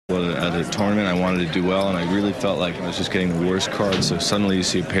At a tournament, I wanted to do well, and I really felt like I was just getting the worst cards. So suddenly you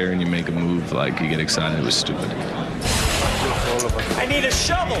see a pair and you make a move, like you get excited. It was stupid. I need a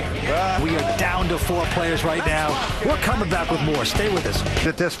shovel. We are down to 4 players right now. We're coming back with more. Stay with us.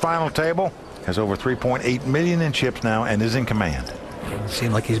 At this final table, has over 3.8 million in chips now and is in command. Doesn't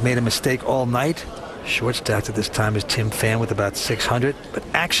seem like he's made a mistake all night. Short stacked at this time is Tim Fan with about 600, but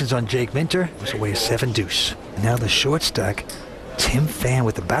actions on Jake Minter was away 7 deuce. Now the short stack, Tim Fan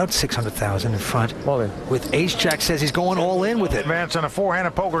with about 600,000 in front. All in. With Ace Jack says he's going all in with it. Advance in a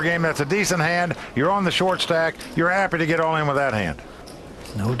 4-handed poker game, that's a decent hand. You're on the short stack. You're happy to get all in with that hand.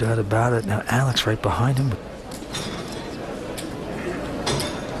 No doubt about it. Now Alex right behind him.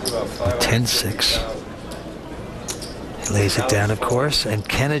 10-6. He lays it down, of course, and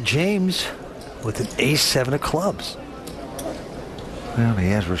Kenneth James with an ace-7 of clubs. Well, he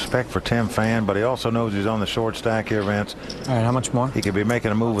has respect for Tim Fan, but he also knows he's on the short stack here, Vince. All right, how much more? He could be making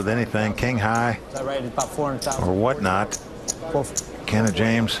a move with anything, king high, Is that right? It's about 400,000. or whatnot. Kenneth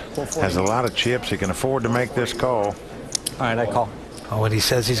James has a lot of chips. He can afford to make this call. All right, I call. Oh, and he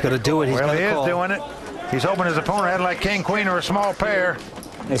says he's going to do it. He's Well, he gonna is call. doing it. He's hoping his opponent had like king, queen, or a small pair.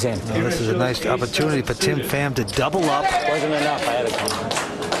 Ace hand. Well, this is a nice opportunity for Tim Pham to double up. Wasn't enough. I had to call.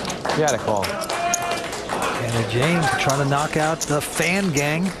 You had to call. And James trying to knock out the Fan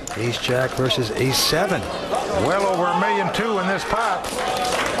gang. Ace Jack versus Ace 7. Well over $1.2 million in this pot.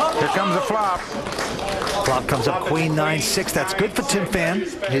 Here comes the flop. Flop comes up Queen 9-6. That's good for Tim Fan.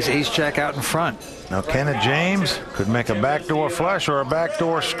 His Ace Jack out in front. Now Kenneth James could make a backdoor flush or a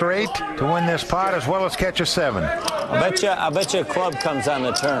backdoor straight to win this pot, as well as catch a 7. I bet you a club comes on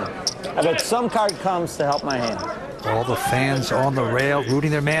the turn. I bet some card comes to help my hand. All the fans on the rail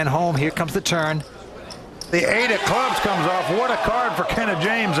rooting their man home. Here comes the turn. The 8 of clubs comes off. What a card for Kenneth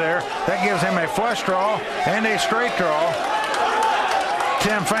James there. That gives him a flush draw and a straight draw.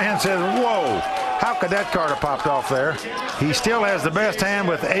 Tim Fan says, whoa, how could that card have popped off there? He still has the best hand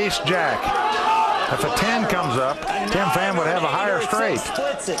with Ace Jack. If a 10 comes up, Tim Fan would have a higher straight.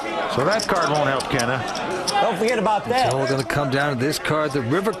 So that card won't help Kenneth. Don't forget about that. It's all going to come down to this card, the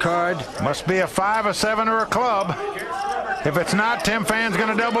river card. Must be a 5, a 7, or a club. If it's not, Tim Fan's going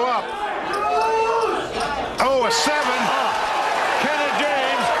to double up. Oh, a 7. Kenneth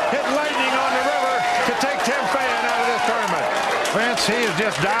James hit lightning on the river to take Tim Fan out of this tournament. Vince, he is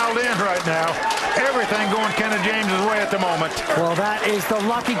just dialed in right now. Everything going Kenneth James's way at the moment. Well, that is the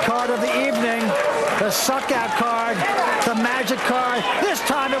lucky card of the evening. The suck-out card, the magic card. This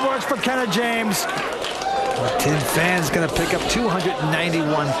time it works for Kenneth James. Tim Fan's going to pick up $291,000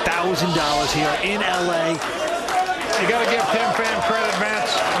 here in L.A. You got to give Tim Fan credit,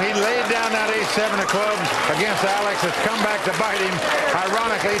 Vince. He laid down that ace-7 of clubs against Alex. It's come back to bite him.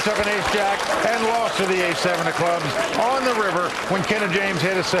 Ironically, he took an ace-jack and lost to the ace-7 of clubs on the river when Kenneth James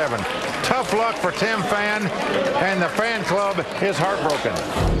hit a 7. Tough luck for Tim Fan, and the fan club is heartbroken.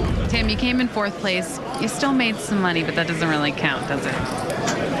 Tim, you came in 4th place. You still made some money, but that doesn't really count, does it?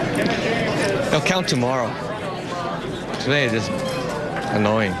 It'll count tomorrow. Today it is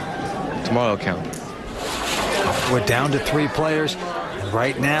annoying. Tomorrow it'll count. We're down to 3 players. And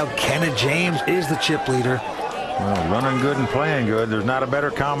right now, Kenneth James is the chip leader. Well, running good and playing good. There's not a better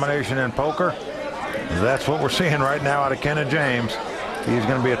combination in poker. That's what we're seeing right now out of Kenneth James. He's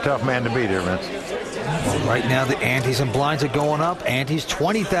going to be a tough man to beat here, Vince. Well, right now, the antes and blinds are going up. Antes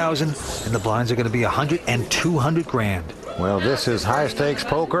 20,000, and the blinds are going to be 100 and 200 grand. Well, this is high-stakes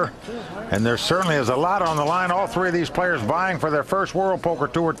poker, and there certainly is a lot on the line. All 3 of these players vying for their first World Poker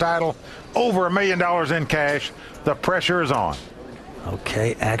Tour title. Over $1 million in cash. The pressure is on.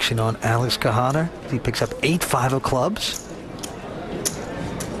 Okay, action on Alex Kahana. He picks up 8-5 of clubs.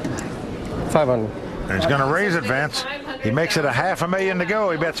 500. And he's going to raise it, Vince. He makes it a $500,000 to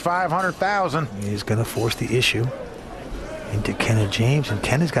go. He bets 500,000. He's going to force the issue into Kenneth James, and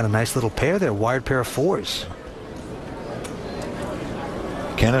Kenneth's got a nice little pair there, wired pair of 4s.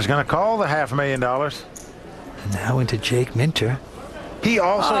 Kenneth's going to call the $500,000. And now into Jake Minter. He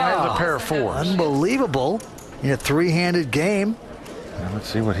also has a pair of 4s. Unbelievable in a 3-handed game. Now let's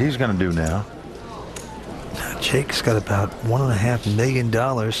see what he's going to do now. Now Jake's got about $1.5 million.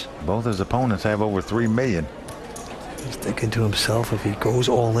 Both his opponents have over $3 million. He's thinking to himself, if he goes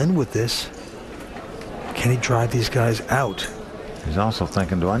all in with this, can he drive these guys out? He's also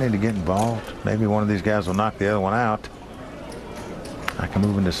thinking, do I need to get involved? Maybe one of these guys will knock the other one out. I can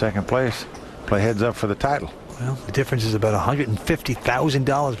move into 2nd place, play heads up for the title. Well, the difference is about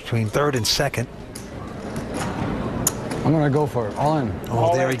 $150,000 between 3rd and 2nd. I'm going to go for it. All in.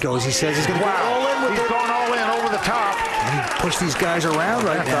 Oh, there he goes. He says he's going to go all in with He's it. going all in over the top. And he push these guys around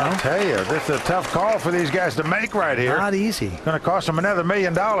right now. I'll tell you, this is a tough call for these guys to make right here. Not easy. Going to cost them another $1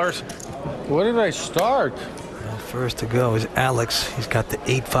 million. Where did I start? First to go is Alex. He's got the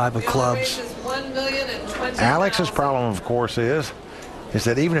 8-5 of clubs. Alex's problem, of course, is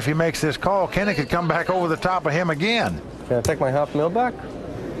that even if he makes this call, Kenny could come back over the top of him again. Can I take my $500,000 back?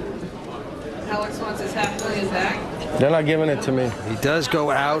 Alex wants his $500,000 back. They're not giving it to me. He does go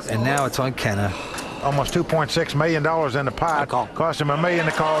out, and now it's on Kenna. Almost $2.6 million in the pot. Cost him $1 million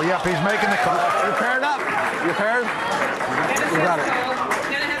to call. Yep, he's making the call. You paired up. You paired? You got it.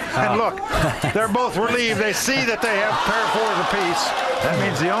 And look, they're both relieved. They see that they have pair of fours apiece. That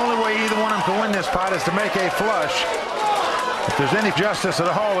means the only way either one of them can win this pot is to make a flush. If there's any justice at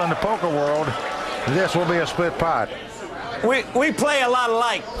all in the poker world, this will be a split pot. We play a lot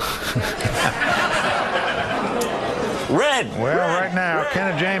alike. Red. Well, right now,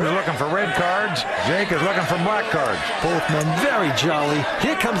 Kenna James is looking for red cards. Jake is looking for black cards. Both men very jolly.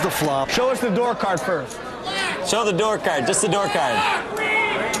 Here comes the flop. Show us the door card first. Show the door card, just the door card.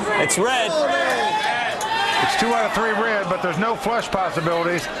 It's red. It's 2 out of 3 red, but there's no flush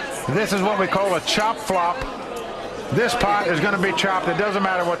possibilities. This is what we call a chop flop. This pot is going to be chopped. It doesn't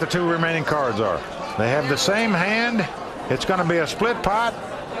matter what the 2 remaining cards are. They have the same hand. It's going to be a split pot,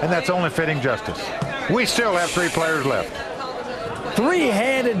 and that's only fitting justice. We still have 3 players left.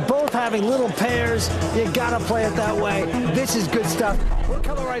 Three-handed, both having little pairs. You got to play it that way. This is good stuff. We're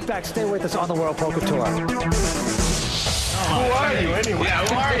coming right back. Stay with us on the World Poker Tour. Who are you anyway? Yeah,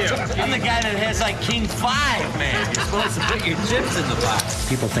 who are you? I'm the guy that has like King 5, man. You're supposed to put your chips in the box.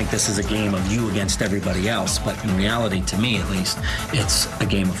 People think this is a game of you against everybody else, but in reality, to me at least, it's a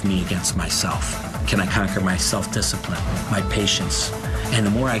game of me against myself. Can I conquer my self-discipline, my patience? And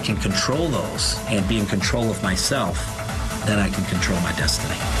the more I can control those and be in control of myself, then I can control my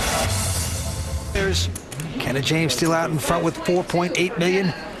destiny. There's Kenna James still out in front with $4.8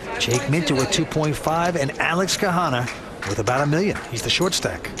 million. Jake Minter with $2.5, and Alex Kahana with about $1 million. He's the short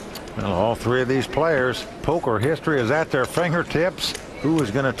stack. Well, all 3 of these players, poker history is at their fingertips. Who is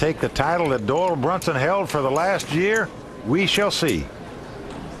going to take the title that Doyle Brunson held for the last year? We shall see.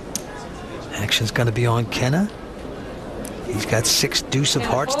 Action's going to be on Kenna. He's got 6 deuce of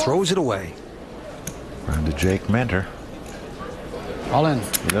hearts, throws it away. Round to Jake Minter. All in.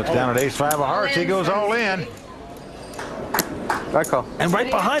 He looks down at ace-5 of hearts. He goes all in. Back call. And right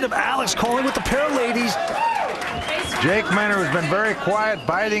behind him, Alex calling with the pair of ladies. Jake Minter has been very quiet,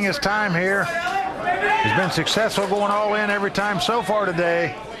 biding his time here. He's been successful going all in every time so far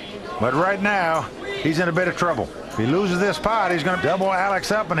today. But right now, he's in a bit of trouble. If he loses this pot, he's going to double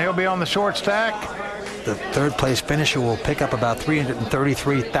Alex up, and he'll be on the short stack. The third place finisher will pick up about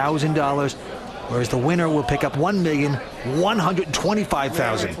 $333,000, whereas the winner will pick up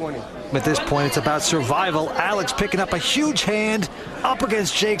 $1,125,000. At this point, it's about survival. Alex picking up a huge hand up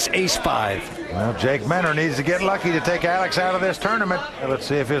against Jake's ace-5. Well, Jake Minter needs to get lucky to take Alex out of this tournament. Let's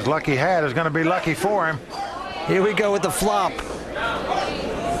see if his lucky hat is going to be lucky for him. Here we go with the flop.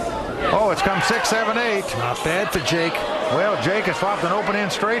 Oh, it's come 6, 7, 8. Not bad for Jake. Well, Jake has flopped an open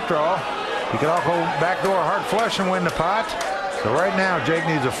end straight draw. He could also backdoor a heart flush and win the pot. So right now, Jake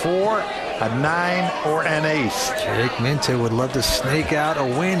needs a 4, a 9, or an ace. Jake Minter would love to snake out a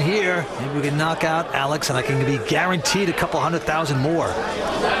win here. Maybe we can knock out Alex, and I can be guaranteed a couple $100,000 more.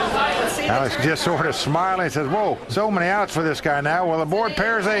 Alex just sort of smiling and says, whoa, so many outs for this guy now. Well, the board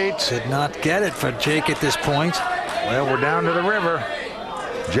pairs 8. Did not get it for Jake at this point. Well, we're down to the river.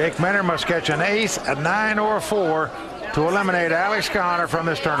 Jake Minter must catch an ace, a 9, or a 4 to eliminate Alex Kahana from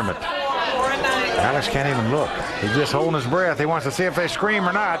this tournament. Alex can't even look. He's just holding his breath. He wants to see if they scream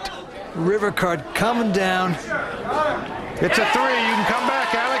or not. River card coming down. It's a 3. You can come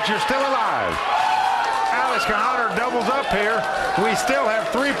back, Alex. You're still alive. Alex Kahana doubles up here. We still have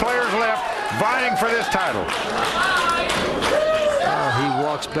 3 players left vying for this title. Oh, he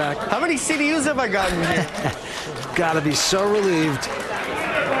walks back. How many CDUs have I gotten here? Got to be so relieved.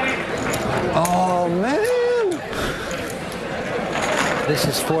 Oh, man. This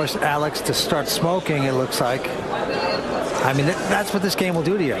has forced Alex to start smoking, it looks like. I mean, that's what this game will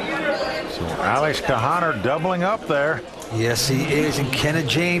do to you. So Alex Kahana doubling up there. Yes, he is. And Kenna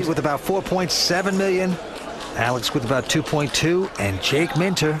James with about $4.7 million. Alex with about 2.2, and Jake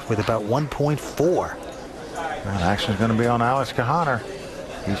Minter with about 1.4. Well, action's going to be on Alex Kahana.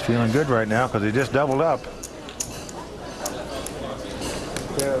 He's feeling good right now because he just doubled up.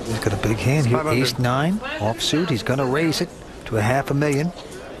 He's got a big hand here. Ace-9 offsuit. He's going to raise it to a $500,000.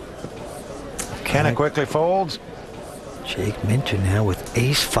 Kenna quickly folds. Jake Minter now with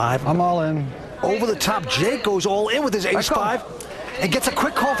ace-5. I'm all in. Over the top, Jake goes all in with his ace-5 and gets a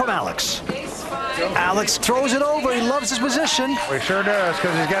quick call from Alex. Alex throws it over. He loves his position. He sure does,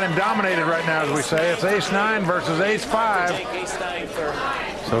 because he's got him dominated right now, as we say. It's ace-9 versus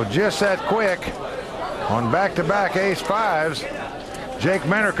ace-5. So just that quick on back-to-back ace-5s. Jake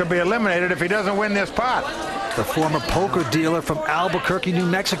Minter could be eliminated if he doesn't win this pot. The former poker dealer from Albuquerque, New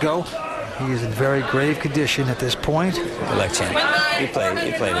Mexico. He is in very grave condition at this point. Good luck, champ. You played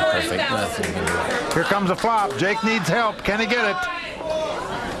it perfect. Nothing you can do. Here comes a flop. Jake needs help. Can he get it?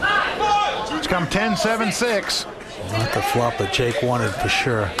 It's come 10-7-6. Not the flop that Jake wanted for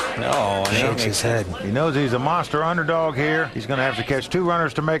sure. No, Shakes his head. He knows he's a monster underdog here. He's going to have to catch 2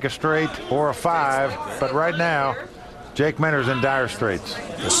 runners to make a straight or a 5. But right now, Jake Minter's in dire straits.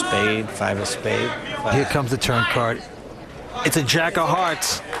 The spade, 5 of spade. 5. Here comes the turn card. It's a jack of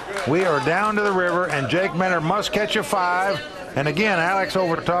hearts. We are down to the river, and Jake Minter must catch a 5. And again, Alex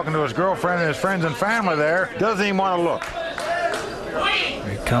over talking to his girlfriend and his friends and family there. Doesn't even want to look.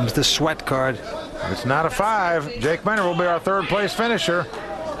 Here comes the sweat card. If it's not a 5, Jake Minter will be our 3rd place finisher.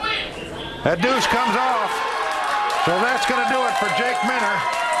 That deuce comes off. So that's going to do it for Jake Minter.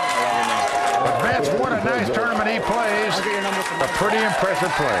 But Vince, what a nice tournament he plays. A pretty impressive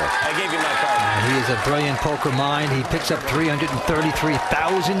player. I gave you my card. He is a brilliant poker mind. He picks up $333,000.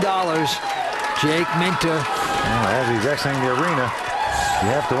 Jake Minter. Well, as he's exiting the arena, you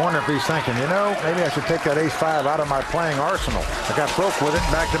have to wonder if he's thinking, you know, maybe I should take that ace-5 out of my playing arsenal. I got broke with it in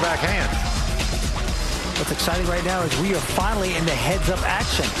back-to-back hands. What's exciting right now is we are finally in the heads-up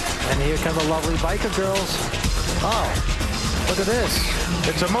action. And here come the lovely biker girls. Oh, look at this.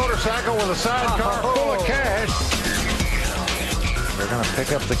 It's a motorcycle with a sidecar full of cash. They're going to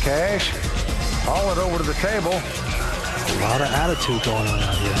pick up the cash, haul it over to the table. A lot of attitude going on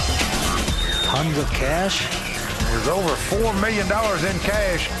out here. Tons of cash. There's over $4 million in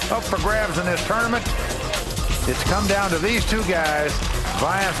cash up for grabs in this tournament. It's come down to these 2 guys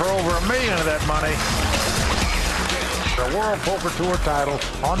vying for over $1 million of that money. The World Poker Tour title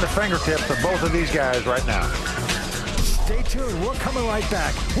on the fingertips of both of these guys right now. Stay tuned. We're coming right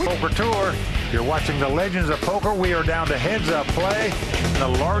back. Poker Tour. You're watching the Legends of Poker. We are down to heads-up play. The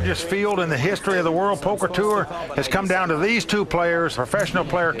largest field in the history of the World Poker Tour has come down to these 2 players. Professional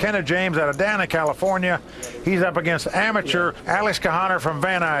player Kenneth James out of Dana, California. He's up against amateur Alex Kahaner from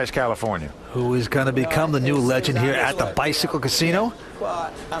Van Nuys, California. Who is going to become the new legend here at the Bicycle Casino?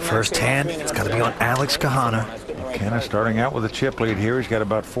 First hand, it's going to be on Alex Kahaner. Kenneth starting out with a chip lead here. He's got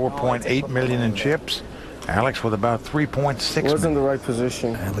about 4.8 million in chips. Alex with about 3.6 million. Was in the right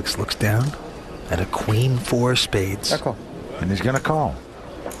position. Alex looks down at a queen 4 spades. And he's going to call.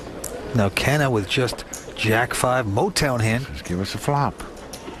 Now Kenna with just jack 5 Motown hand. Just give us a flop.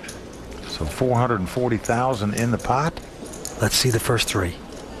 So 440,000 in the pot. Let's see the first 3.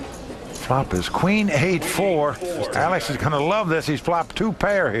 Flop is queen 8-4. Alex is going to love this. He's flopped 2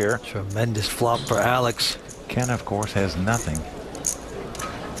 pair here. Tremendous flop for Alex. Ken, of course, has nothing.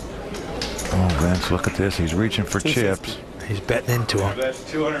 Oh, Vince, look at this. He's reaching for chips. He's betting into him. That's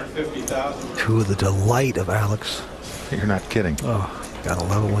 250,000. To the delight of Alex. You're not kidding. Oh, gotta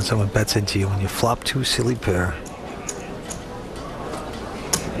love it when someone bets into you when you flop 2 silly pair.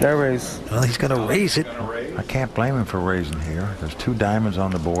 That raise. Well, he's gonna raise it. I can't blame him for raising here. There's 2 diamonds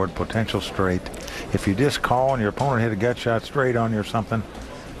on the board, potential straight. If you just call and your opponent hit a gut shot straight on you or something,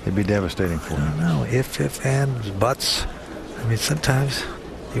 it'd be devastating for you. I don't know. If, ands, buts. I mean, sometimes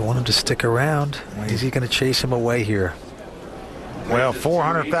you want him to stick around. Is he going to chase him away here? Well,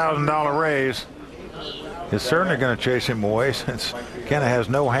 $400,000 raise is certainly going to chase him away since Kenna has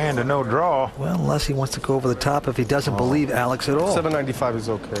no hand and no draw. Well, unless he wants to go over the top if he doesn't believe Alex at all. 795 is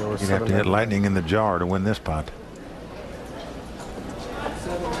okay. Or you'd have to hit lightning in the jar to win this pot.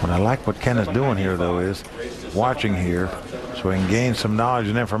 What I like what Kenna's doing here, though, is watching here so he can gain some knowledge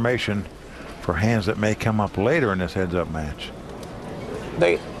and information for hands that may come up later in this heads-up match.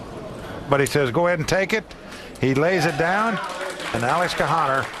 But he says, go ahead and take it. He lays it down, and Alex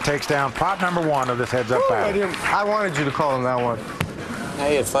Kahaner takes down pot number 1 of this heads-up battle. I wanted you to call him that one.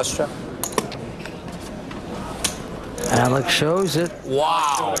 Hey, it's flush draw. Alex shows it.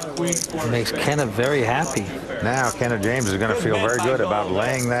 Wow. Makes Kenna very happy. Now Kenneth James is going to feel very good about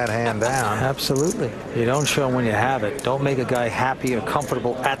laying that hand down. Absolutely. You don't show him when you have it. Don't make a guy happy or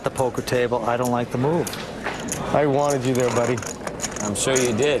comfortable at the poker table. I don't like the move. I wanted you there, buddy. I'm sure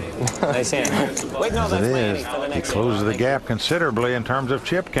you did. Nice hand. Wait, no, that's it is. He closes the gap considerably in terms of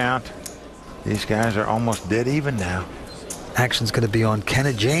chip count. These guys are almost dead even now. Action's going to be on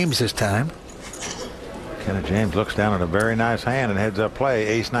Kenneth James this time. Kenneth James looks down at a very nice hand and heads up play.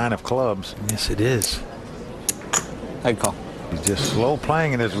 Ace-9 of clubs. Yes, it is. I'd call. He's just slow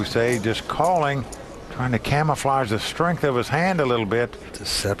playing it, as we say, just calling, Trying to camouflage the strength of his hand a little bit.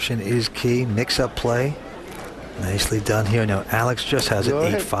 Deception is key. Mix-up play. Nicely done here. Now Alex just has an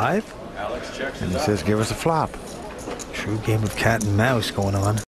 8-5. And he says, give us a flop. True game of cat and mouse going on.